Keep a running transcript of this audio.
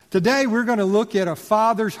Today we're going to look at a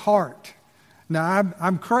father's heart. Now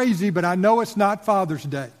I'm crazy, but I know it's not Father's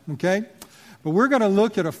Day, okay? But we're going to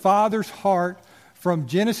look at a father's heart from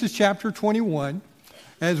Genesis chapter 21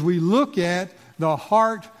 as we look at the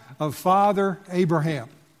heart of Father Abraham.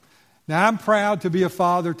 Now I'm proud to be a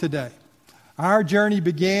father today. Our journey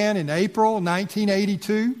began in April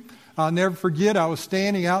 1982. I'll never forget, I was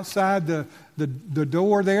standing outside the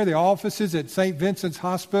door there, the offices at St. Vincent's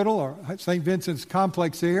Hospital, or St. Vincent's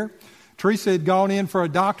Complex there. Teresa had gone in for a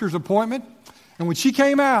doctor's appointment, and when she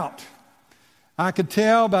came out, I could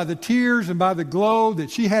tell by the tears and by the glow that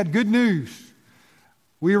she had good news.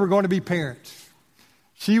 We were going to be parents.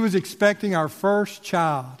 She was expecting our first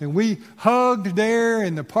child, and we hugged there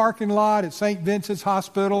in the parking lot at St. Vincent's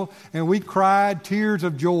Hospital, and we cried tears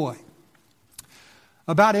of joy.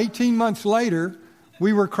 About 18 months later,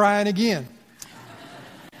 we were crying again.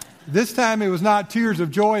 This time it was not tears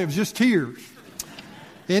of joy, it was just tears.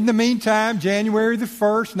 In the meantime, January the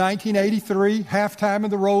 1st, 1983, halftime of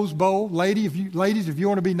the Rose Bowl. Ladies, if you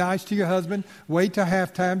want to be nice to your husband, wait till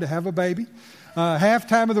halftime to have a baby.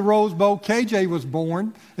 Halftime of the Rose Bowl, KJ was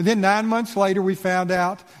born. And then 9 months later, we found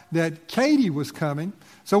out that Katie was coming.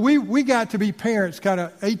 So we got to be parents kind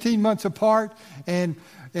of 18 months apart, and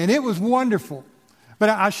it was wonderful. But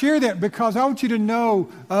I share that because I want you to know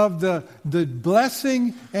of the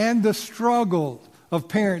blessing and the struggle of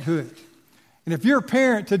parenthood. And if you're a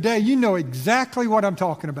parent today, you know exactly what I'm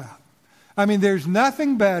talking about. I mean, there's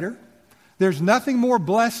nothing better, there's nothing more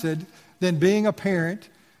blessed than being a parent.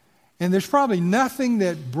 And there's probably nothing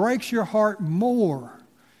that breaks your heart more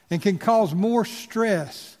and can cause more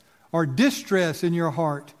stress or distress in your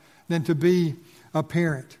heart than to be a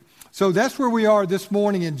parent. So that's where we are this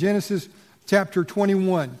morning in Genesis chapter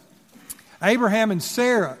 21. Abraham and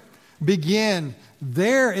Sarah begin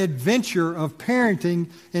their adventure of parenting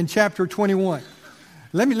in chapter 21.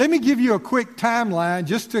 Let me give you a quick timeline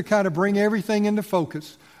just to kind of bring everything into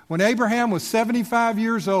focus. When Abraham was 75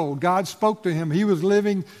 years old, God spoke to him. He was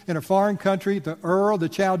living in a foreign country, the Ur of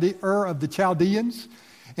the Chaldeans,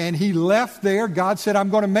 and he left there. God said, I'm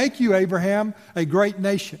going to make you, Abraham, a great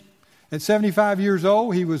nation. At 75 years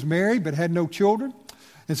old, he was married but had no children,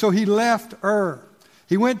 and so he left Ur.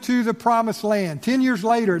 He went to the Promised Land. 10 years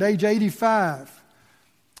later, at age 85,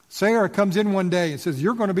 Sarah comes in one day and says,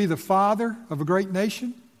 you're going to be the father of a great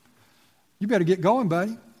nation? You better get going,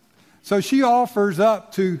 buddy. So she offers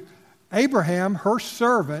up to Abraham, her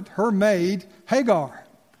servant, her maid, Hagar.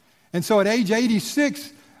 And so at age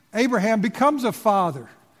 86, Abraham becomes a father,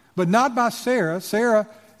 but not by Sarah. Sarah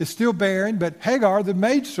is still barren, but Hagar, the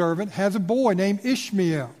maidservant, has a boy named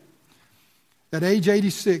Ishmael at age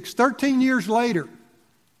 86. 13 years later,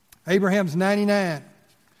 Abraham's 99.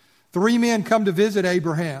 3 men come to visit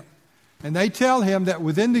Abraham, and they tell him that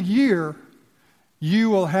within the year, you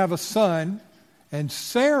will have a son, and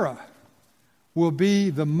Sarah will be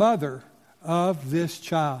the mother of this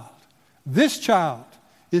child. This child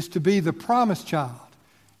is to be the promised child.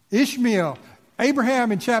 Ishmael,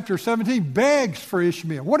 Abraham in chapter 17 begs for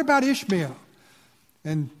Ishmael. What about Ishmael?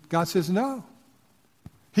 And God says, no.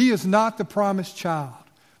 He is not the promised child.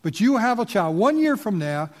 But you will have a child. 1 year from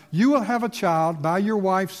now, you will have a child by your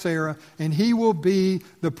wife Sarah, and he will be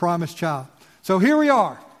the promised child. So here we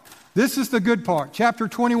are. This is the good part. Chapter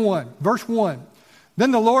 21, verse 1.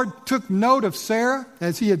 Then the Lord took note of Sarah,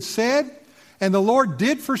 as he had said, and the Lord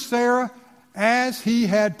did for Sarah as he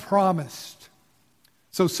had promised.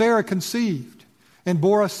 So Sarah conceived and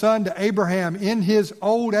bore a son to Abraham in his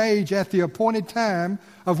old age at the appointed time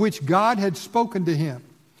of which God had spoken to him.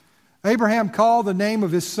 Abraham called the name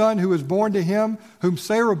of his son who was born to him, whom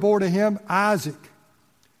Sarah bore to him, Isaac.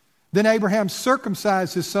 Then Abraham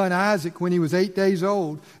circumcised his son Isaac when he was 8 days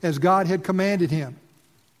old, as God had commanded him.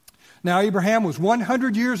 Now Abraham was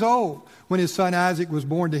 100 years old when his son Isaac was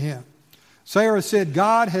born to him. Sarah said,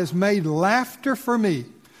 God has made laughter for me.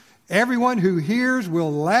 Everyone who hears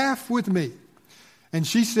will laugh with me. And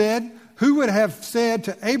she said, who would have said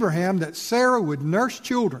to Abraham that Sarah would nurse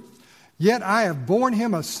children? Yet I have borne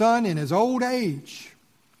him a son in his old age.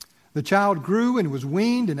 The child grew and was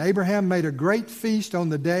weaned, and Abraham made a great feast on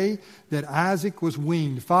the day that Isaac was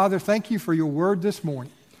weaned. Father, thank you for your word this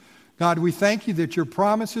morning. God, we thank you that your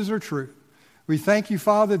promises are true. We thank you,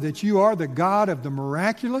 Father, that you are the God of the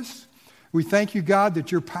miraculous. We thank you, God,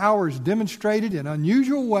 that your power is demonstrated in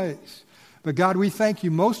unusual ways. But God, we thank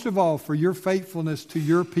you most of all for your faithfulness to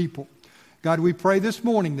your people. God, we pray this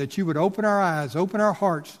morning that you would open our eyes, open our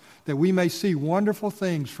hearts, that we may see wonderful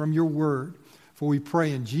things from your word. For we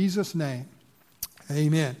pray in Jesus' name.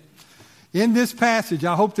 Amen. In this passage,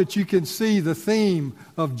 I hope that you can see the theme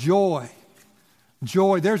of joy.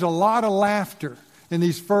 Joy. There's a lot of laughter in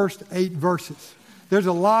these first 8 verses. There's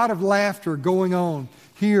a lot of laughter going on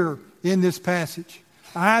here in this passage.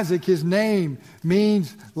 Isaac, his name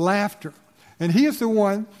means laughter. And he is the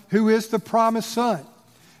one who is the promised son.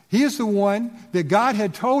 He is the one that God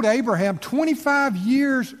had told Abraham 25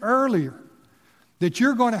 years earlier that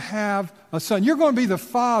you're going to have a son. You're going to be the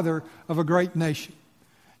father of a great nation.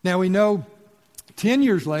 Now we know 10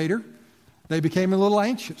 years later, they became a little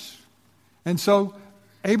anxious. And so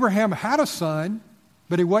Abraham had a son,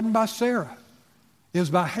 but it wasn't by Sarah. It was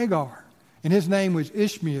by Hagar. And his name was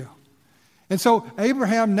Ishmael. And so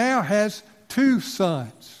Abraham now has 2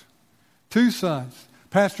 sons. 2 sons.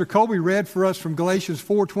 Pastor Colby read for us from Galatians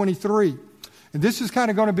 4:23. And this is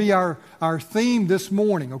kind of going to be our theme this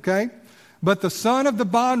morning, okay? But the son of the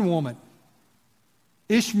bondwoman,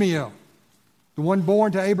 Ishmael, the one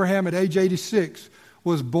born to Abraham at age 86,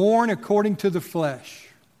 was born according to the flesh.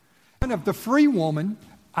 And of the free woman,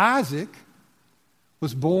 Isaac,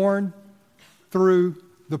 was born through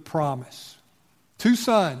the promise. 2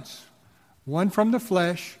 sons, one from the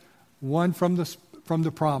flesh, one from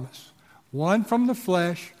the promise. One from the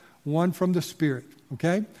flesh, one from the Spirit.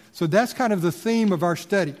 Okay? So that's kind of the theme of our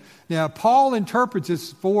study. Now, Paul interprets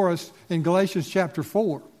this for us in Galatians chapter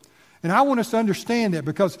 4. And I want us to understand that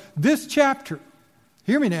because this chapter,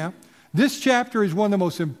 hear me now, this chapter is one of the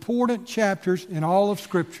most important chapters in all of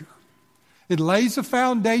Scripture. It lays the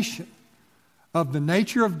foundation of the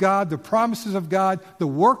nature of God, the promises of God, the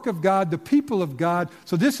work of God, the people of God.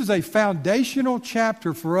 So this is a foundational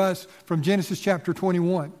chapter for us from Genesis chapter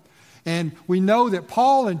 21. And we know that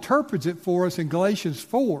Paul interprets it for us in Galatians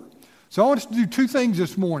 4. So I want us to do 2 things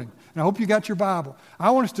this morning. And I hope you got your Bible. I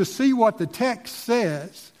want us to see what the text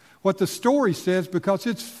says, what the story says, because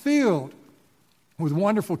it's filled with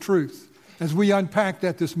wonderful truth as we unpack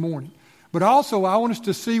that this morning. But also I want us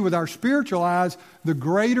to see with our spiritual eyes the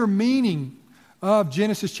greater meaning of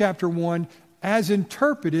Genesis chapter 1 as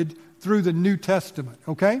interpreted through the New Testament.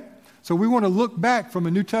 Okay? So we want to look back from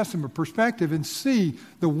a New Testament perspective and see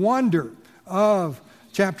the wonder of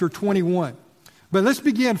chapter 21. But let's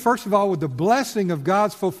begin, first of all, with the blessing of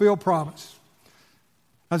God's fulfilled promise.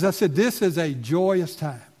 As I said, this is a joyous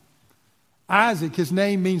time. Isaac, his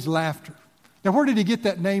name means laughter. Now, where did he get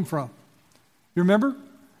that name from? You remember?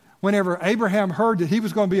 Whenever Abraham heard that he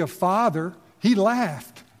was going to be a father, he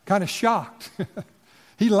laughed, kind of shocked.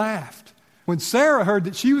 He laughed. When Sarah heard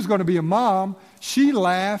that she was going to be a mom, she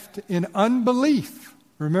laughed in unbelief.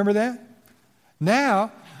 Remember that?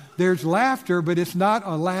 Now, there's laughter, but it's not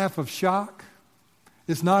a laugh of shock.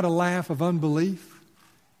 It's not a laugh of unbelief.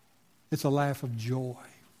 It's a laugh of joy.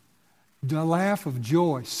 A laugh of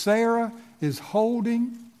joy. Sarah is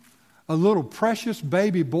holding a little precious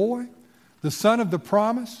baby boy, the son of the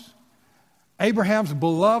promise. Abraham's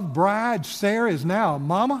beloved bride, Sarah, is now a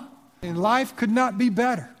mama, and life could not be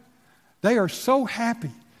better. They are so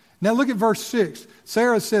happy. Now look at verse 6.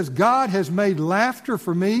 Sarah says, God has made laughter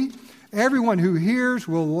for me. Everyone who hears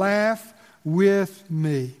will laugh with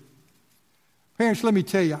me. Parents, let me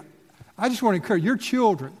tell you, I just want to encourage your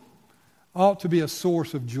children ought to be a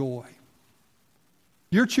source of joy.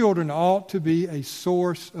 Your children ought to be a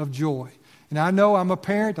source of joy. And I know I'm a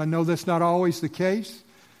parent. I know that's not always the case.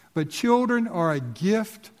 But children are a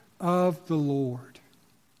gift of the Lord.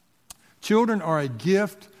 Children are a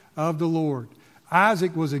gift of the Lord.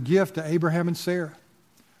 Isaac was a gift to Abraham and Sarah.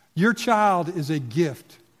 Your child is a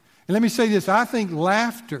gift. And let me say this, I think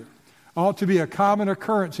laughter ought to be a common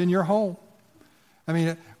occurrence in your home. I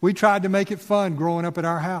mean, we tried to make it fun growing up at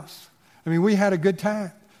our house. I mean, we had a good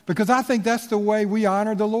time because I think that's the way we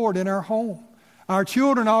honor the Lord in our home. Our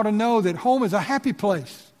children ought to know that home is a happy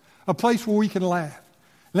place, a place where we can laugh.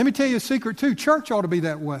 Let me tell you a secret too, church ought to be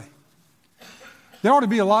that way. There ought to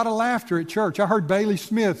be a lot of laughter at church. I heard Bailey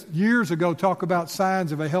Smith years ago talk about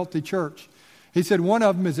signs of a healthy church. He said one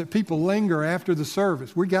of them is that people linger after the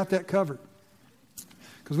service. We got that covered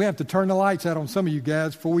because we have to turn the lights out on some of you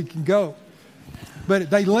guys before we can go.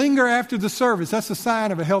 But they linger after the service. That's a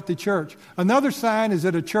sign of a healthy church. Another sign is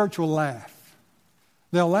that a church will laugh.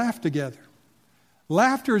 They'll laugh together.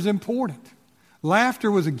 Laughter is important.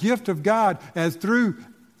 Laughter was a gift of God as through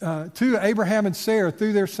to Abraham and Sarah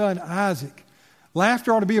through their son Isaac.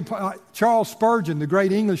 Laughter ought to be Charles Spurgeon, the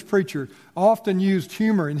great English preacher, often used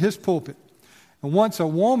humor in his pulpit. And once a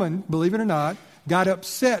woman, believe it or not, got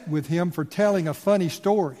upset with him for telling a funny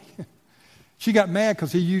story. She got mad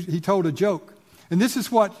because he told a joke. And this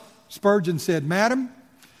is what Spurgeon said, "Madam,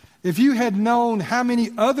 if you had known how many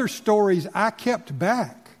other stories I kept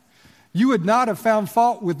back, you would not have found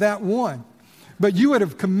fault with that one. But you would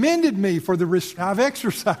have commended me for the risk I've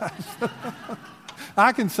exercised."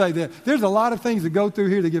 I can say that. There's a lot of things that go through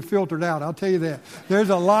here that get filtered out. I'll tell you that. There's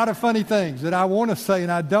a lot of funny things that I want to say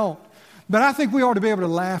and I don't. But I think we ought to be able to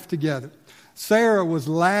laugh together. Sarah was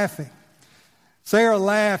laughing. Sarah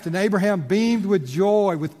laughed, and Abraham beamed with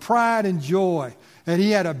joy, with pride and joy. And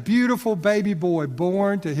he had a beautiful baby boy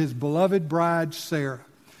born to his beloved bride, Sarah.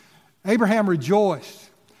 Abraham rejoiced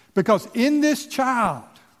because in this child,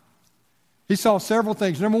 he saw several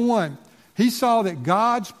things. Number one, he saw that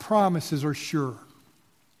God's promises are sure.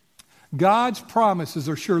 God's promises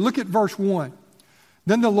are sure. Look at verse 1.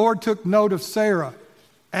 Then the Lord took note of Sarah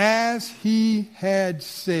as he had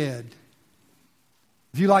said.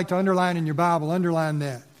 If you like to underline in your Bible, underline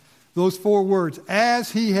that. Those 4 words,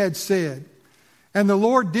 as he had said. And the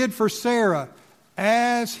Lord did for Sarah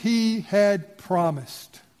as he had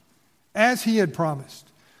promised. As he had promised.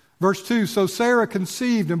 Verse 2, so Sarah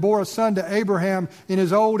conceived and bore a son to Abraham in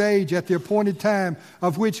his old age at the appointed time,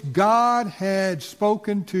 of which God had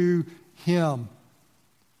spoken to him.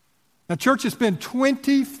 Now, church, it's been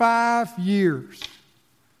 25 years.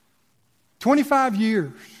 25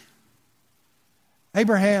 years.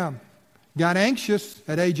 Abraham got anxious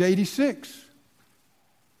at age 86.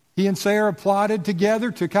 He and Sarah plotted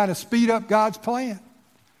together to kind of speed up God's plan.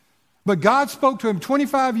 But God spoke to him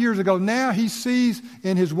 25 years ago. Now he sees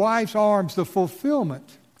in his wife's arms the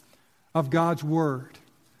fulfillment of God's word.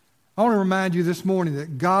 I want to remind you this morning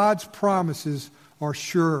that God's promises are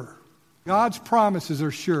sure. God's promises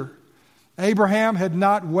are sure. Abraham had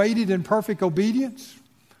not waited in perfect obedience.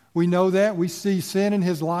 We know that. We see sin in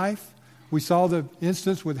his life. We saw the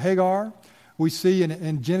instance with Hagar. We see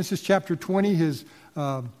in Genesis chapter 20 his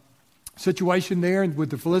situation there with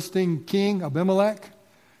the Philistine king Abimelech.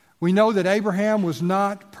 We know that Abraham was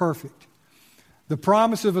not perfect. The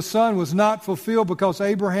promise of a son was not fulfilled because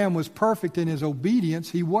Abraham was perfect in his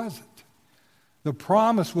obedience. He wasn't. The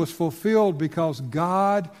promise was fulfilled because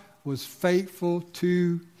God was faithful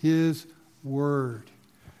to his word.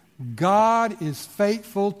 God is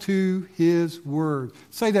faithful to his word.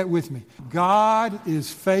 Say that with me. God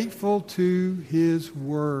is faithful to his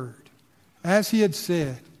word. As he had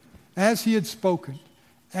said, as he had spoken,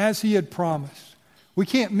 as he had promised. We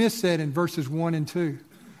can't miss that in verses 1 and 2.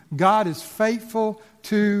 God is faithful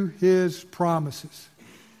to his promises.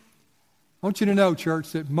 I want you to know,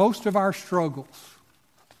 church, that most of our struggles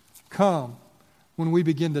come when we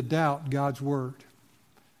begin to doubt God's word.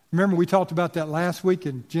 Remember, we talked about that last week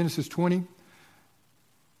in Genesis 20.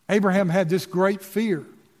 Abraham had this great fear.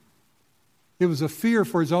 It was a fear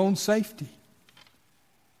for his own safety.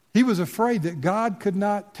 He was afraid that God could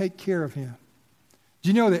not take care of him. Do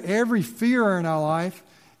you know that every fear in our life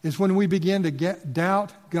is when we begin to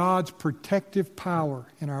doubt God's protective power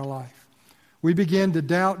in our life? We begin to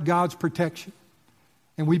doubt God's protection,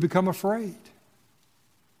 and we become afraid.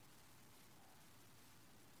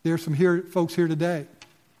 There are some folks here today.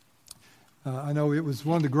 I know it was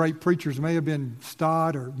one of the great preachers, may have been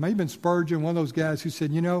Stott or may have been Spurgeon, one of those guys who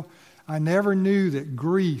said, you know, I never knew that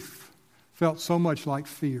grief felt so much like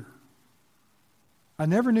fear. I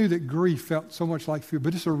never knew that grief felt so much like fear,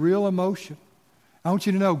 but it's a real emotion. I want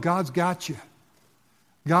you to know God's got you.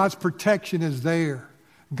 God's protection is there.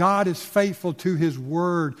 God is faithful to his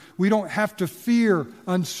word. We don't have to fear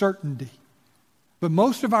uncertainty. But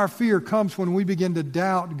most of our fear comes when we begin to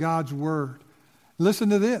doubt God's word. Listen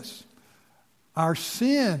to this. Our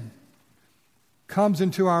sin comes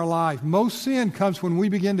into our life. Most sin comes when we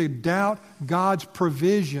begin to doubt God's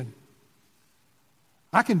provision.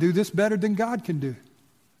 I can do this better than God can do.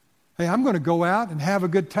 Hey, I'm going to go out and have a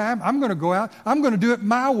good time. I'm going to go out. I'm going to do it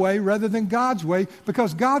my way rather than God's way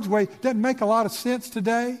because God's way doesn't make a lot of sense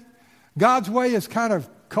today. God's way is kind of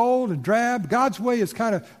cold and drab. God's way is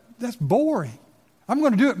that's boring. I'm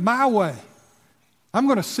going to do it my way. I'm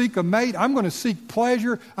going to seek a mate. I'm going to seek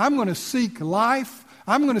pleasure. I'm going to seek life.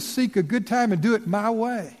 I'm going to seek a good time and do it my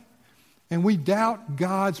way. And we doubt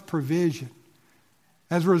God's provision.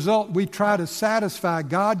 As a result, we try to satisfy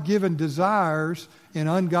God-given desires in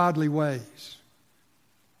ungodly ways.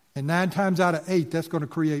 And 9 times out of 8, that's going to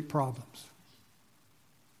create problems.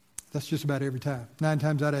 That's just about every time. 9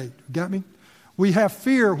 times out of 8. Got me? We have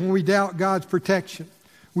fear when we doubt God's protection.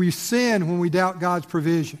 We sin when we doubt God's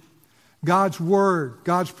provision. God's word,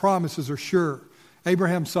 God's promises are sure.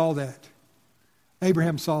 Abraham saw that.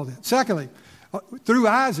 Abraham saw that. Secondly, through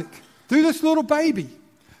Isaac, through this little baby,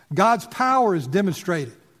 God's power is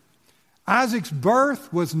demonstrated. Isaac's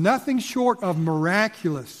birth was nothing short of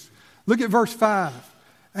miraculous. Look at verse 5.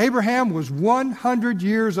 Abraham was 100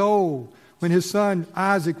 years old when his son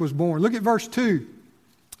Isaac was born. Look at verse 2.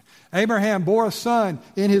 Abraham bore a son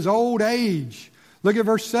in his old age. Look at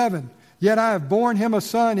verse 7. Yet I have borne him a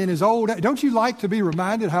son in his old age. Don't you like to be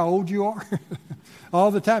reminded how old you are?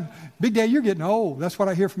 All the time. Big Daddy, you're getting old. That's what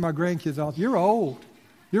I hear from my grandkids all the time. You're old.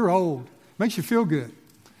 You're old. Makes you feel good.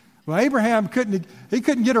 Well, Abraham couldn't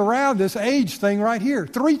get around this age thing right here.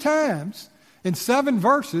 3 times in 7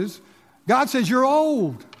 verses, God says, you're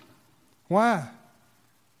old. Why?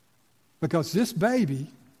 Because this baby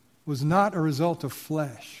was not a result of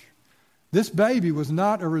flesh. This baby was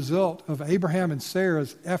not a result of Abraham and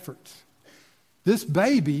Sarah's efforts. This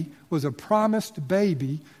baby was a promised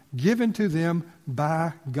baby given to them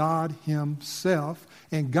by God himself.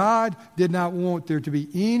 And God did not want there to be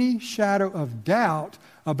any shadow of doubt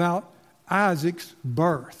about Isaac's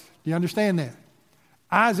birth. Do you understand that?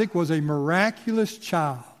 Isaac was a miraculous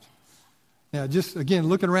child. Now, just again,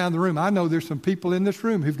 looking around the room, I know there's some people in this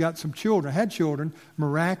room who've got some children, had children,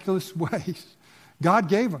 miraculous ways. God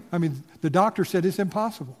gave them. I mean, the doctor said it's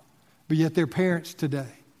impossible, but yet they're parents today.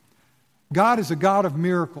 God is a God of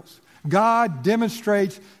miracles. God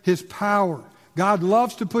demonstrates his power. God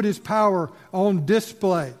loves to put his power on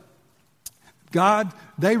display.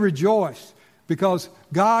 They rejoiced because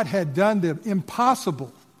God had done the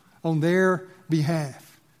impossible on their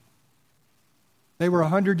behalf. They were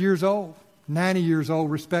 100 years old, 90 years old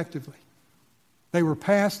respectively. They were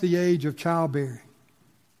past the age of childbearing.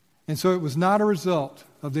 And so it was not a result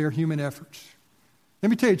of their human efforts. Let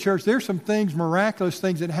me tell you, church, there's some things, miraculous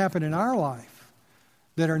things that happen in our life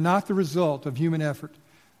that are not the result of human effort.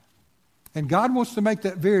 And God wants to make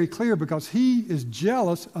that very clear because he is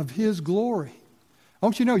jealous of his glory.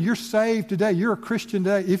 Don't you know you're saved today, you're a Christian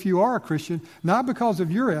today, if you are a Christian, not because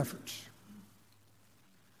of your efforts.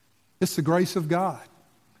 It's the grace of God.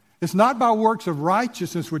 It's not by works of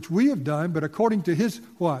righteousness which we have done, but according to his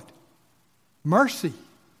what? Mercy,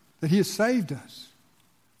 that he has saved us.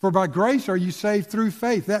 For by grace are you saved through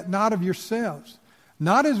faith, that not of yourselves,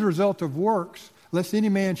 not as a result of works, lest any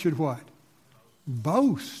man should what?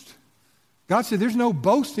 Boast. God said there's no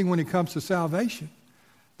boasting when it comes to salvation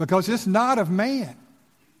because it's not of man.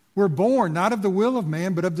 We're born not of the will of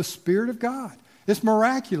man, but of the Spirit of God. It's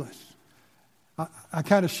miraculous. I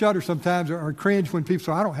kind of shudder sometimes or cringe when people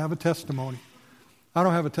say, I don't have a testimony. I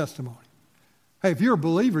don't have a testimony. Hey, if you're a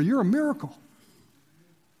believer, you're a miracle.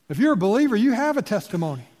 If you're a believer, you have a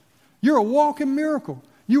testimony. You're a walking miracle.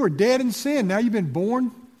 You were dead in sin. Now you've been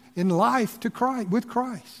born in life to Christ, with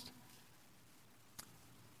Christ.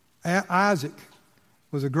 Isaac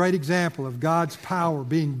was a great example of God's power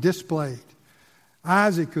being displayed.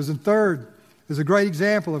 Isaac is a great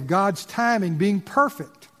example of God's timing being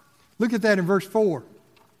perfect. Look at that in verse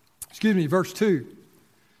 2.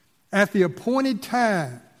 At the appointed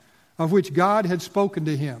time of which God had spoken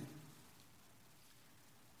to him.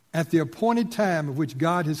 At the appointed time of which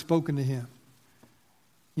God has spoken to him.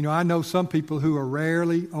 You know, I know some people who are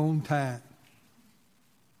rarely on time.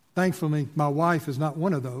 Thankfully, my wife is not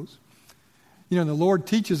one of those. You know, the Lord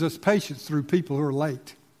teaches us patience through people who are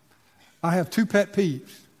late. I have 2 pet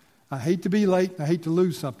peeves. I hate to be late and I hate to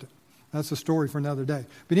lose something. That's a story for another day.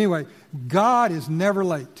 But anyway, God is never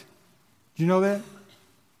late. Do you know that?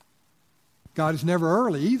 God is never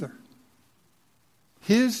early either.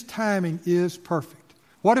 His timing is perfect.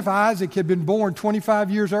 What if Isaac had been born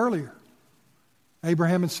 25 years earlier?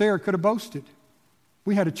 Abraham and Sarah could have boasted.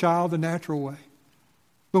 We had a child the natural way.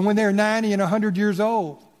 But when they're 90 and 100 years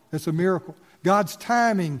old, it's a miracle. God's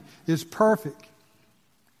timing is perfect.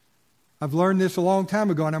 I've learned this a long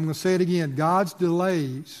time ago, and I'm going to say it again. God's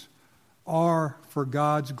delays are for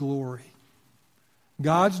God's glory.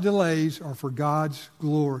 God's delays are for God's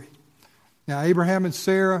glory. Now, Abraham and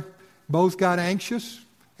Sarah both got anxious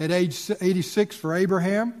at age 86 for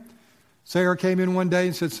Abraham. Sarah came in one day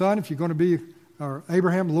and said, son, if you're going to be, or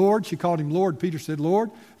Abraham, Lord, she called him Lord. Peter said,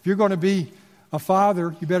 Lord, if you're going to be a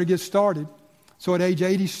father, you better get started. So at age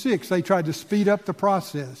 86, they tried to speed up the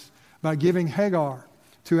process by giving Hagar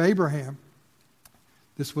to Abraham.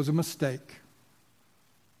 This was a mistake.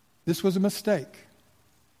 This was a mistake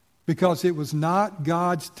because it was not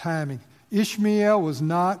God's timing. Ishmael was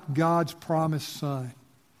not God's promised son.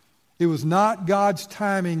 It was not God's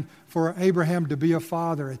timing for Abraham to be a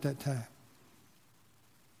father at that time.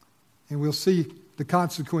 And we'll see the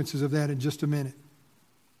consequences of that in just a minute.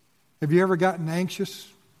 Have you ever gotten anxious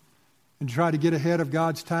and tried to get ahead of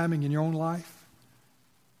God's timing in your own life?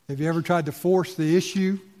 Have you ever tried to force the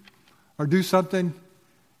issue or do something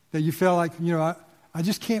that you felt like, I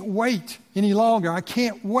just can't wait any longer. I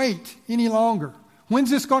can't wait any longer. When's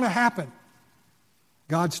this going to happen?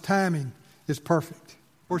 God's timing is perfect.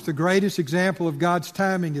 Of course, the greatest example of God's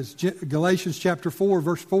timing is Galatians chapter 4,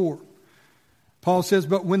 verse 4. Paul says,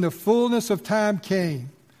 but when the fullness of time came,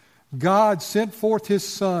 God sent forth His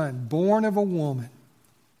Son, born of a woman,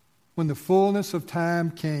 when the fullness of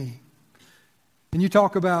time came. And you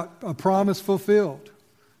talk about a promise fulfilled,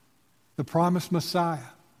 the promised Messiah.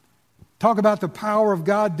 Talk about the power of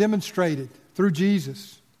God demonstrated through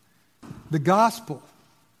Jesus. The gospel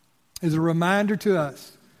is a reminder to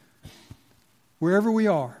us, wherever we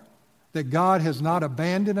are, that God has not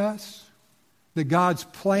abandoned us, that God's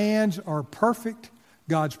plans are perfect,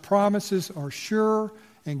 God's promises are sure,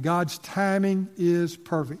 and God's timing is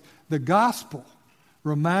perfect. The gospel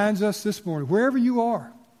reminds us this morning, wherever you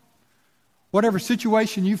are, whatever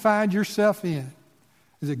situation you find yourself in,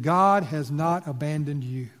 is that God has not abandoned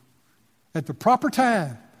you. At the proper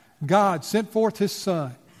time, God sent forth His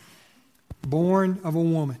Son, born of a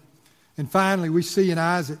woman. And finally, we see in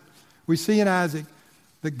Isaac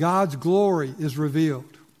that God's glory is revealed.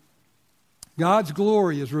 God's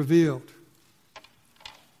glory is revealed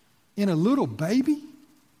in a little baby?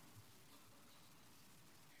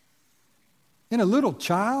 In a little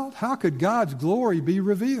child? How could God's glory be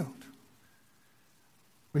revealed?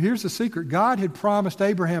 Well, here's the secret. God had promised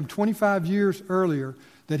Abraham 25 years earlier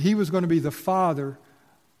that he was going to be the father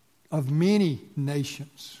of many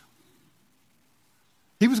nations.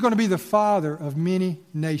 He was going to be the father of many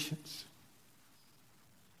nations.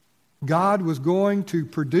 God was going to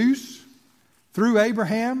produce, through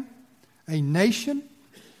Abraham, a nation,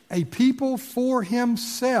 a people for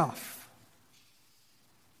Himself.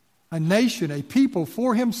 A nation, a people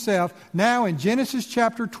for Himself. Now in Genesis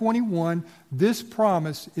chapter 21, this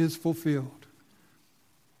promise is fulfilled.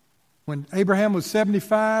 When Abraham was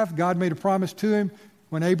 75, God made a promise to him.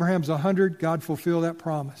 When Abraham's 100, God fulfilled that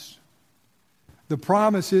promise. The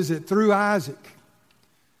promise is that through Isaac,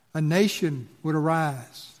 a nation would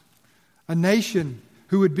arise. A nation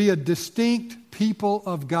who would be a distinct people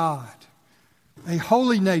of God. A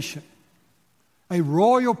holy nation. A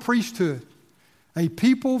royal priesthood. A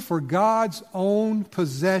people for God's own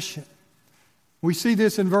possession. We see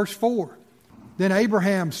this in verse 4. Then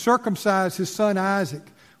Abraham circumcised his son Isaac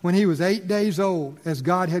when he was 8 days old, as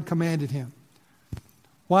God had commanded him.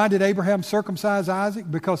 Why did Abraham circumcise Isaac?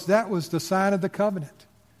 Because that was the sign of the covenant.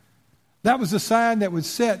 That was the sign that would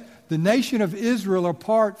set the nation of Israel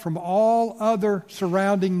apart from all other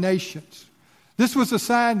surrounding nations. This was a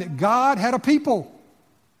sign that God had a people.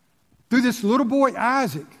 Through this little boy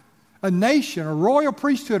Isaac, a nation, a royal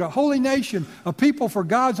priesthood, a holy nation, a people for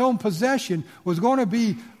God's own possession was going to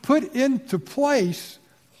be put into place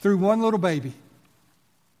through one little baby.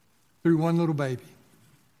 Through one little baby.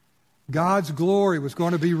 God's glory was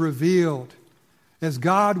going to be revealed as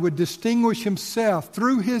God would distinguish Himself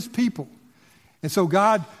through His people. And so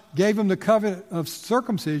God gave them the covenant of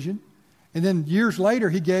circumcision, and then years later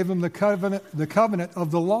He gave them the covenant of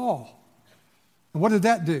the law. And what did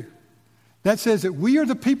that do? That says that we are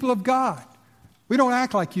the people of God. We don't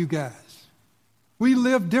act like you guys. We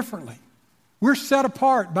live differently. We're set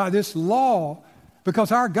apart by this law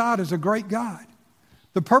because our God is a great God.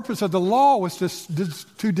 The purpose of the law was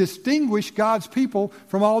to distinguish God's people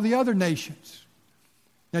from all the other nations.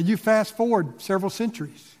 Now you fast forward several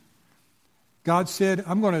centuries. God said,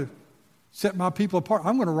 I'm going to set my people apart.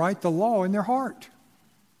 I'm going to write the law in their heart.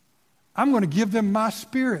 I'm going to give them my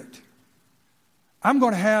spirit. I'm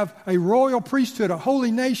going to have a royal priesthood, a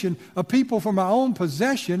holy nation, a people for my own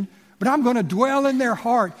possession, but I'm going to dwell in their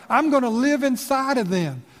heart. I'm going to live inside of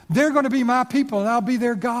them. They're going to be my people, and I'll be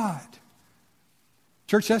their God.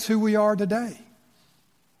 Church, that's who we are today.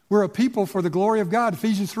 We're a people for the glory of God.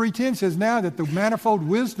 Ephesians 3:10 says now that the manifold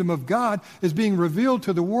wisdom of God is being revealed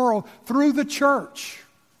to the world through the church.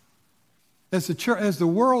 As the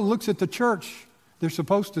world looks at the church, they're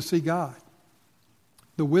supposed to see God,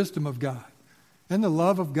 the wisdom of God, and the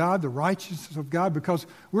love of God, the righteousness of God, because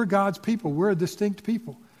we're God's people. We're a distinct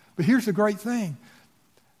people. But here's the great thing.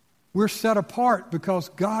 We're set apart because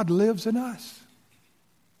God lives in us.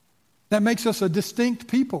 That makes us a distinct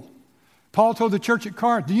people. Paul told the church at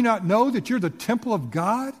Corinth, do you not know that you're the temple of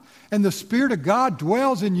God and the Spirit of God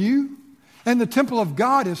dwells in you? And the temple of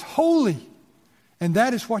God is holy. And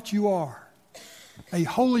that is what you are, a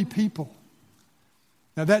holy people.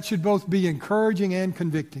 Now that should both be encouraging and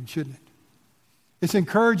convicting, shouldn't it? It's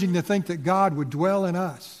encouraging to think that God would dwell in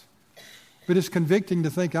us. But it's convicting to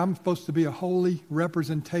think I'm supposed to be a holy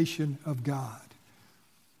representation of God.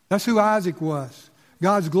 That's who Isaac was.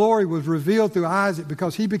 God's glory was revealed through Isaac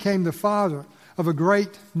because he became the father of a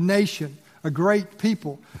great nation, a great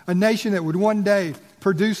people, a nation that would one day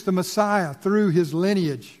produce the Messiah through his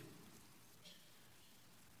lineage.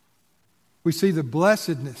 We see the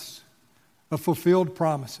blessedness of fulfilled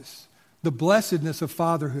promises, the blessedness of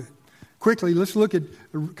fatherhood. Quickly, let's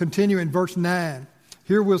continue in verse 9.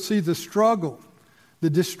 Here we'll see the struggle, the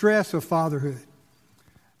distress of fatherhood.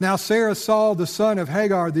 Now Sarah saw the son of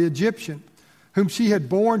Hagar, the Egyptian, whom she had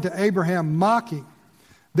borne to Abraham, mocking.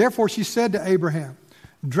 Therefore she said to Abraham,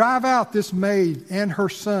 drive out this maid and her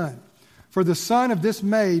son, for the son of this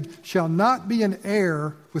maid shall not be an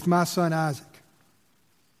heir with my son Isaac.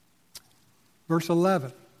 Verse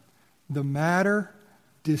 11, the matter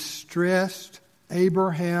distressed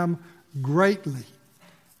Abraham greatly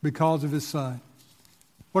because of his son.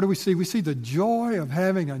 What do we see? We see the joy of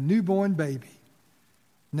having a newborn baby.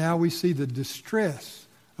 Now we see the distress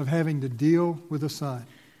of having to deal with a son.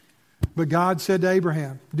 But God said to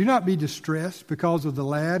Abraham, do not be distressed because of the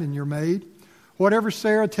lad and your maid. Whatever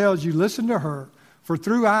Sarah tells you, listen to her, for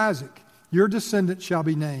through Isaac your descendant shall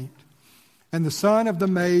be named. And the son of the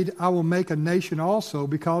maid I will make a nation also,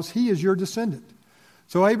 because he is your descendant.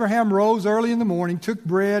 So Abraham rose early in the morning, took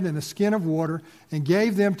bread and a skin of water, and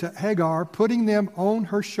gave them to Hagar, putting them on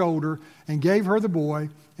her shoulder, and gave her the boy,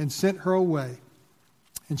 and sent her away.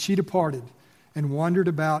 And she departed and wandered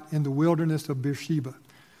about in the wilderness of Beersheba.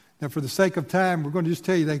 Now, for the sake of time, we're going to just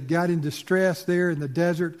tell you they got in distress there in the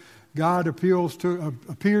desert. God gives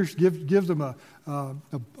them a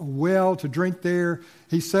well to drink there.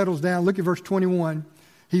 He settles down. Look at verse 21.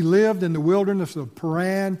 He lived in the wilderness of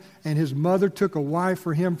Paran, and his mother took a wife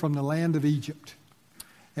for him from the land of Egypt.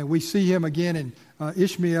 And we see him again in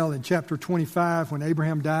Ishmael in chapter 25 when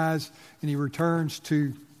Abraham dies and he returns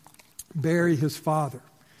to bury his father.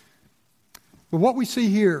 But what we see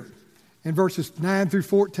here in verses 9 through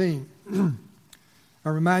 14, I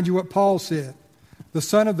remind you what Paul said. The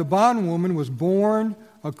son of the bondwoman was born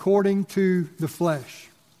according to the flesh.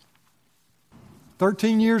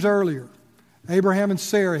 13 years earlier, Abraham and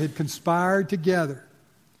Sarah had conspired together,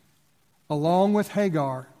 along with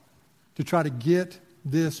Hagar, to try to get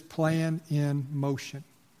this plan in motion.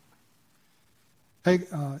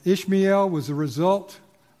 Ishmael was the result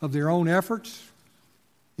of their own efforts.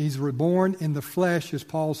 He's reborn in the flesh, as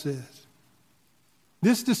Paul says.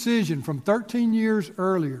 This decision from 13 years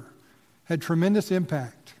earlier had tremendous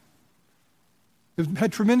impact. It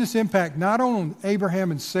had tremendous impact not only on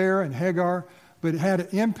Abraham and Sarah and Hagar, but it had an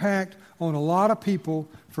impact on a lot of people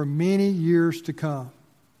for many years to come.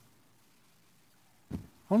 I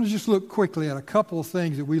want to just look quickly at a couple of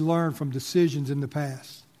things that we learned from decisions in the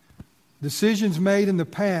past. Decisions made in the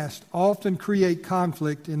past often create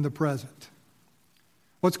conflict in the present.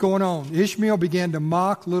 What's going on? Ishmael began to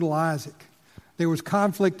mock little Isaac. There was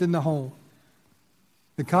conflict in the home.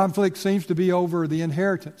 The conflict seems to be over the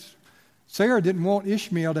inheritance. Sarah didn't want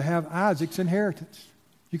Ishmael to have Isaac's inheritance.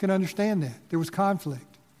 You can understand that. There was conflict.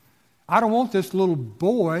 I don't want this little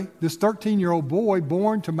boy, this 13-year-old boy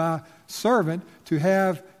born to my servant, to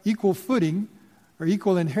have equal footing or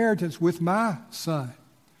equal inheritance with my son.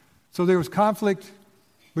 So there was conflict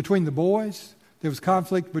between the boys. There was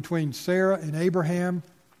conflict between Sarah and Abraham.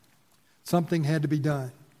 Something had to be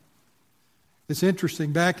done. It's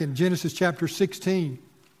interesting. Back in Genesis chapter 16,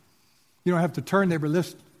 you don't have to turn there, but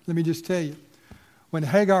let me just tell you. When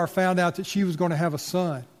Hagar found out that she was going to have a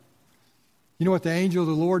son, you know what the angel of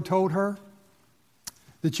the Lord told her?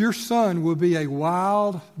 That your son will be a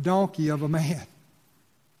wild donkey of a man.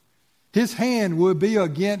 His hand will be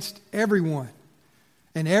against everyone,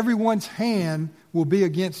 and everyone's hand will be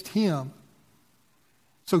against him.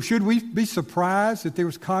 So should we be surprised that there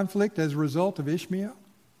was conflict as a result of Ishmael?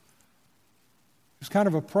 It's kind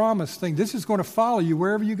of a promise thing. This is going to follow you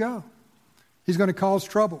wherever you go. He's going to cause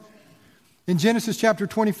trouble. In Genesis chapter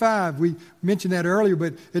 25, we mentioned that earlier,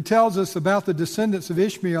 but it tells us about the descendants of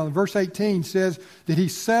Ishmael. And verse 18 says that he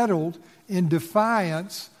settled in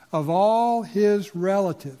defiance of all his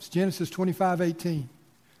relatives. Genesis 25:18.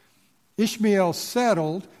 Ishmael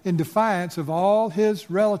settled in defiance of all his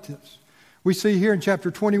relatives. We see here in chapter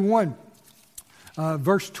 21,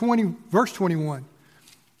 verse 21,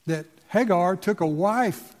 that Hagar took a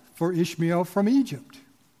wife for Ishmael from Egypt.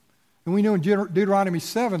 And we know in Deuteronomy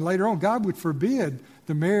 7, later on, God would forbid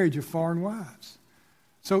the marriage of foreign wives.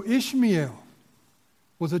 So Ishmael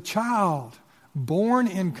was a child born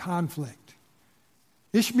in conflict.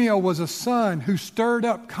 Ishmael was a son who stirred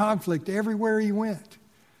up conflict everywhere he went.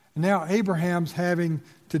 And now Abraham's having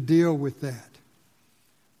to deal with that.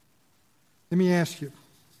 Let me ask you,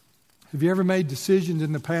 have you ever made decisions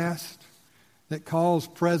in the past that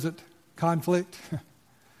caused present conflict?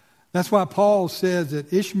 That's why Paul says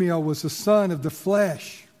that Ishmael was the son of the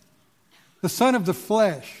flesh. The son of the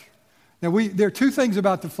flesh. Now, there are two things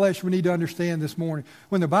about the flesh we need to understand this morning.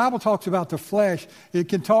 When the Bible talks about the flesh, it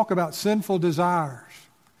can talk about sinful desires.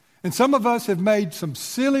 And some of us have made some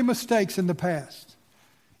silly mistakes in the past.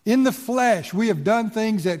 In the flesh, we have done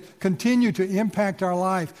things that continue to impact our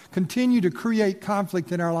life, continue to create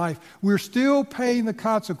conflict in our life. We're still paying the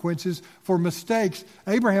consequences for mistakes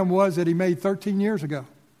Abraham was that he made 13 years ago.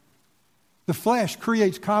 The flesh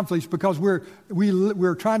creates conflicts because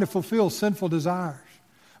we're trying to fulfill sinful desires.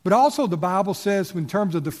 But also the Bible says in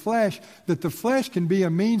terms of the flesh, that the flesh can be a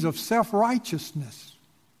means of self-righteousness,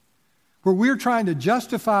 where we're trying to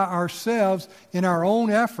justify ourselves in our own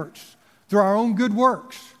efforts, through our own good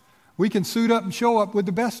works. We can suit up and show up with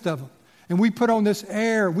the best of them. And we put on this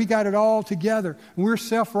air, we got it all together. And we're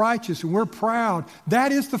self-righteous and we're proud.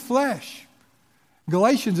 That is the flesh.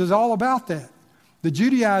 Galatians is all about that. The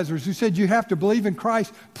Judaizers who said you have to believe in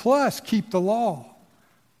Christ plus keep the law.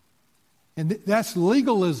 And that's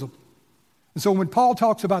legalism. And so when Paul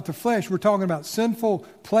talks about the flesh, we're talking about sinful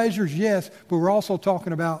pleasures, yes, but we're also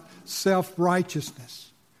talking about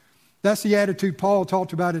self-righteousness. That's the attitude Paul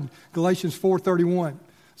talked about in Galatians 4:31.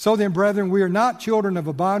 So then, brethren, we are not children of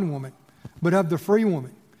a bondwoman, but of the free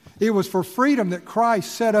woman. It was for freedom that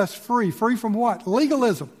Christ set us free. Free from what?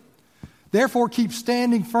 Legalism. Therefore, keep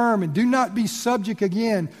standing firm and do not be subject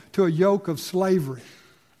again to a yoke of slavery.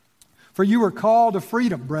 For you are called to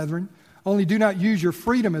freedom, brethren. Only do not use your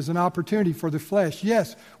freedom as an opportunity for the flesh.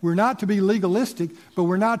 Yes, we're not to be legalistic, but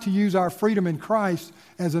we're not to use our freedom in Christ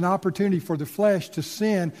as an opportunity for the flesh to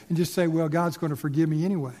sin and just say, well, God's going to forgive me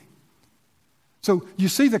anyway. So you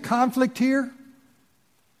see the conflict here?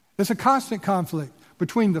 There's a constant conflict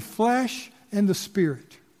between the flesh and the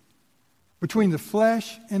spirit. Between the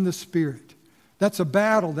flesh and the spirit. That's a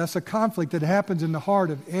battle. That's a conflict that happens in the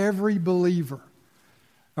heart of every believer.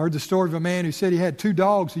 I heard the story of a man who said he had two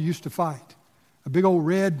dogs he used to fight. A big old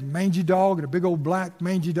red mangy dog and a big old black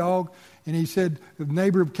mangy dog. And he said, the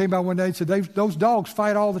neighbor came by one day and said, those dogs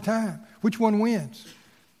fight all the time. Which one wins?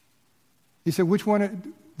 He said, which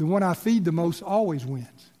one? The one I feed the most always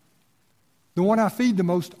wins. The one I feed the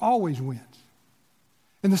most always wins.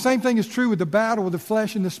 And the same thing is true with the battle with the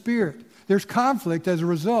flesh and the spirit. There's conflict as a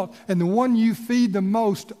result, and the one you feed the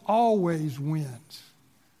most always wins.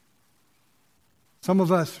 Some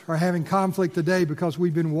of us are having conflict today because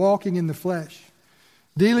we've been walking in the flesh,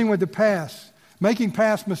 dealing with the past. Making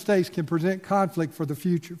past mistakes can present conflict for the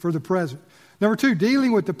future, for the present. Number two,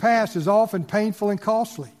 dealing with the past is often painful and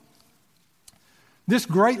costly. This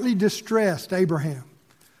greatly distressed Abraham.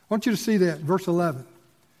 I want you to see that, verse 11.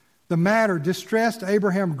 The matter distressed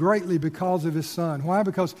Abraham greatly because of his son. Why?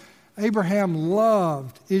 Because Abraham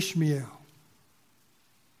loved Ishmael.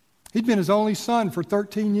 He'd been his only son for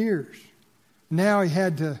 13 years. Now he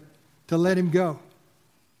had to let him go.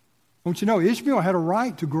 Don't you know, Ishmael had a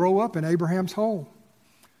right to grow up in Abraham's home.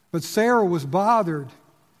 But Sarah was bothered.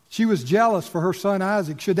 She was jealous for her son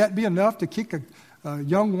Isaac. Should that be enough to kick a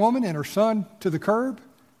young woman and her son to the curb?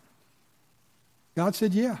 God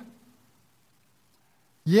said, yeah.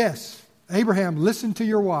 Yes, Abraham, listen to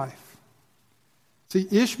your wife. See,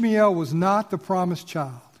 Ishmael was not the promised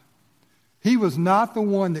child. He was not the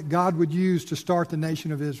one that God would use to start the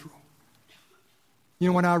nation of Israel. You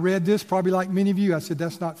know, when I read this, probably like many of you, I said,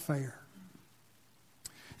 that's not fair.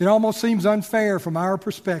 It almost seems unfair from our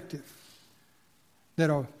perspective that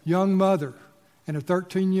a young mother and a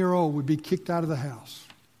 13-year-old would be kicked out of the house.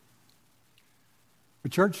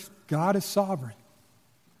 But church, God is sovereign.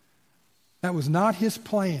 That was not his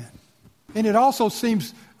plan. And it also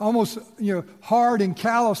seems almost, hard and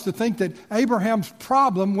callous to think that Abraham's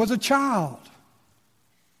problem was a child.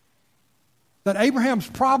 That Abraham's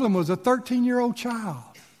problem was a 13-year-old child.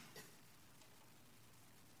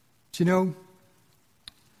 But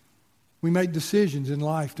we make decisions in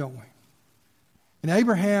life, don't we? And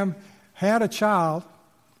Abraham had a child.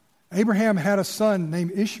 Abraham had a son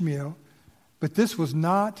named Ishmael, but this was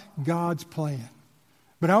not God's plan.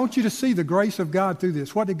 But I want you to see the grace of God through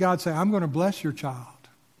this. What did God say? I'm going to bless your child.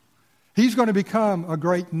 He's going to become a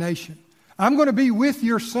great nation. I'm going to be with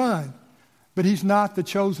your son, but he's not the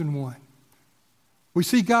chosen one. We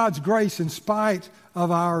see God's grace in spite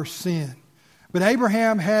of our sin. But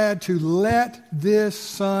Abraham had to let this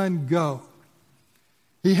son go.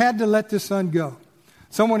 He had to let this son go.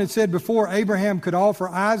 Someone had said before Abraham could offer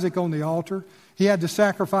Isaac on the altar, he had to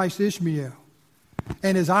sacrifice Ishmael.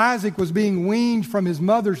 And as Isaac was being weaned from his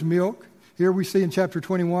mother's milk, here we see in chapter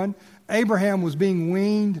 21, Abraham was being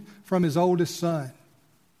weaned from his oldest son.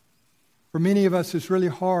 For many of us, it's really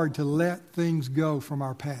hard to let things go from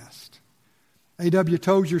our past. A.W.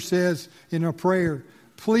 Tozer says in a prayer,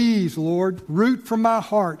 please, Lord, root from my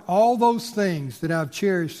heart all those things that I've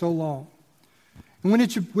cherished so long, and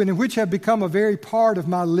which have become a very part of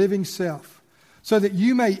my living self, so that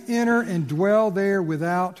you may enter and dwell there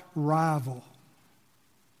without rival.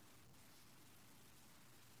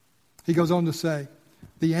 He goes on to say,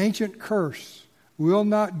 the ancient curse will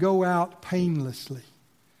not go out painlessly.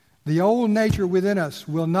 The old nature within us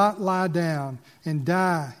will not lie down and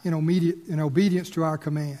die in obedience to our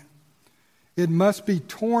command. It must be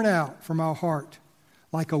torn out from our heart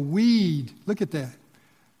like a weed. Look at that.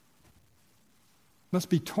 Must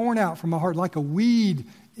be torn out from our heart like a weed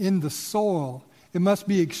in the soil. It must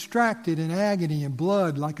be extracted in agony and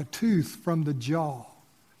blood like a tooth from the jaw.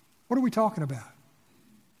 What are we talking about?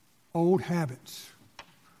 Old habits,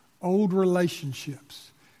 old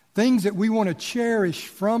relationships, things that we want to cherish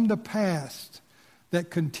from the past that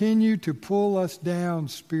continue to pull us down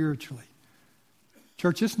spiritually.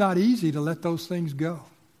 Church, it's not easy to let those things go.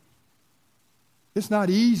 It's not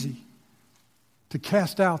easy to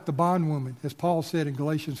cast out the bondwoman, as Paul said in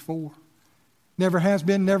Galatians 4. Never has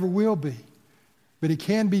been, never will be. But it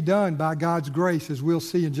can be done by God's grace, as we'll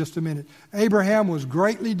see in just a minute. Abraham was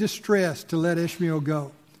greatly distressed to let Ishmael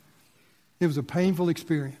go. It was a painful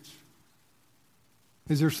experience.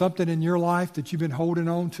 Is there something in your life that you've been holding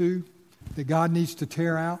on to that God needs to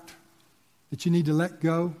tear out, that you need to let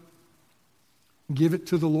go and give it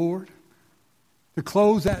to the Lord? To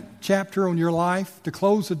close that chapter on your life, to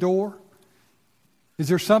close the door? Is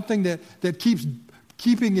there something that keeps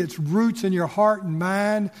keeping its roots in your heart and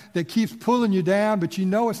mind, that keeps pulling you down, but you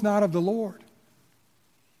know it's not of the Lord?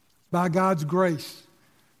 By God's grace.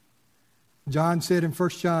 John said in 1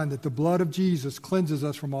 John that the blood of Jesus cleanses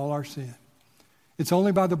us from all our sin. It's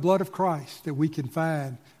only by the blood of Christ that we can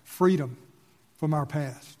find freedom from our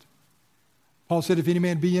past. Paul said, if any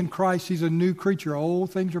man be in Christ, he's a new creature.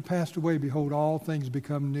 Old things are passed away. Behold, all things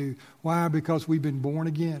become new. Why? Because we've been born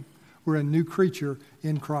again. We're a new creature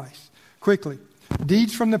in Christ. Quickly,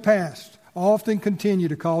 deeds from the past often continue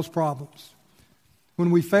to cause problems. When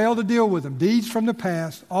we fail to deal with them, deeds from the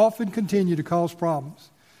past often continue to cause problems.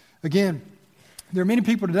 Again, there are many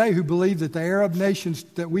people today who believe that the Arab nations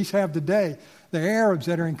that we have today, the Arabs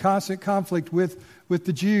that are in constant conflict with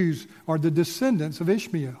the Jews, are the descendants of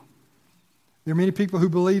Ishmael. There are many people who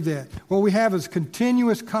believe that. What we have is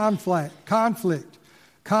continuous conflict.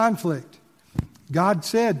 God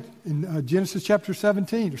said in Genesis chapter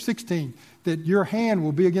 17 or 16 that your hand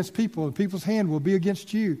will be against people and people's hand will be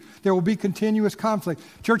against you. There will be continuous conflict.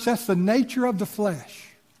 Church, that's the nature of the flesh.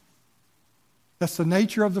 That's the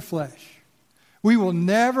nature of the flesh. We will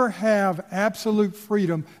never have absolute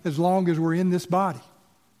freedom as long as we're in this body.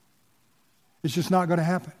 It's just not going to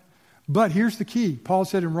happen. But here's the key. Paul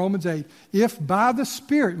said in Romans 8, if by the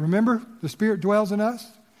Spirit, remember the Spirit dwells in us?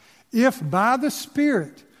 If by the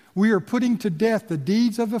Spirit we are putting to death the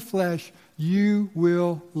deeds of the flesh, you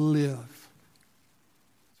will live.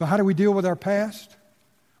 So how do we deal with our past?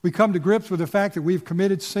 We come to grips with the fact that we've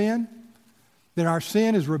committed sin, that our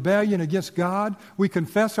sin is rebellion against God. We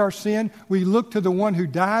confess our sin. We look to the one who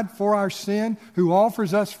died for our sin, who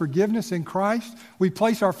offers us forgiveness in Christ. We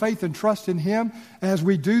place our faith and trust in Him. As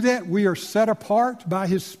we do that, we are set apart by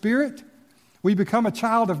His Spirit. We become a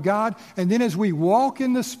child of God. And then as we walk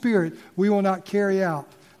in the Spirit, we will not carry out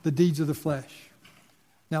the deeds of the flesh.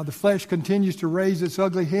 Now, the flesh continues to raise its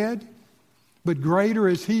ugly head, but greater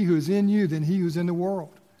is He who is in you than he who is in the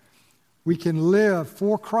world. We can live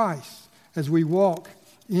for Christ as we walk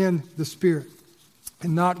in the Spirit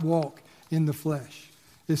and not walk in the flesh.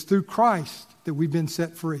 It's through Christ that we've been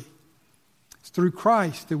set free. It's through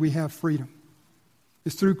Christ that we have freedom.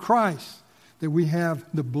 It's through Christ that we have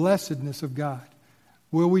the blessedness of God.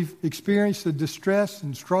 Will we experience the distress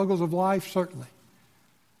and struggles of life? Certainly.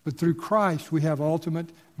 But through Christ we have ultimate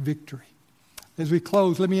victory. As we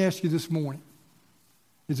close, let me ask you this morning,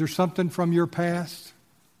 is there something from your past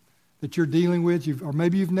that you're dealing with, or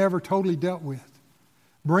maybe you've never totally dealt with?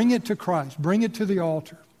 Bring it to Christ. Bring it to the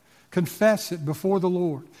altar. Confess it before the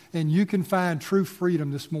Lord, and you can find true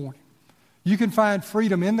freedom this morning. You can find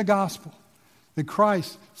freedom in the gospel, that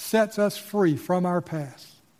Christ sets us free from our past.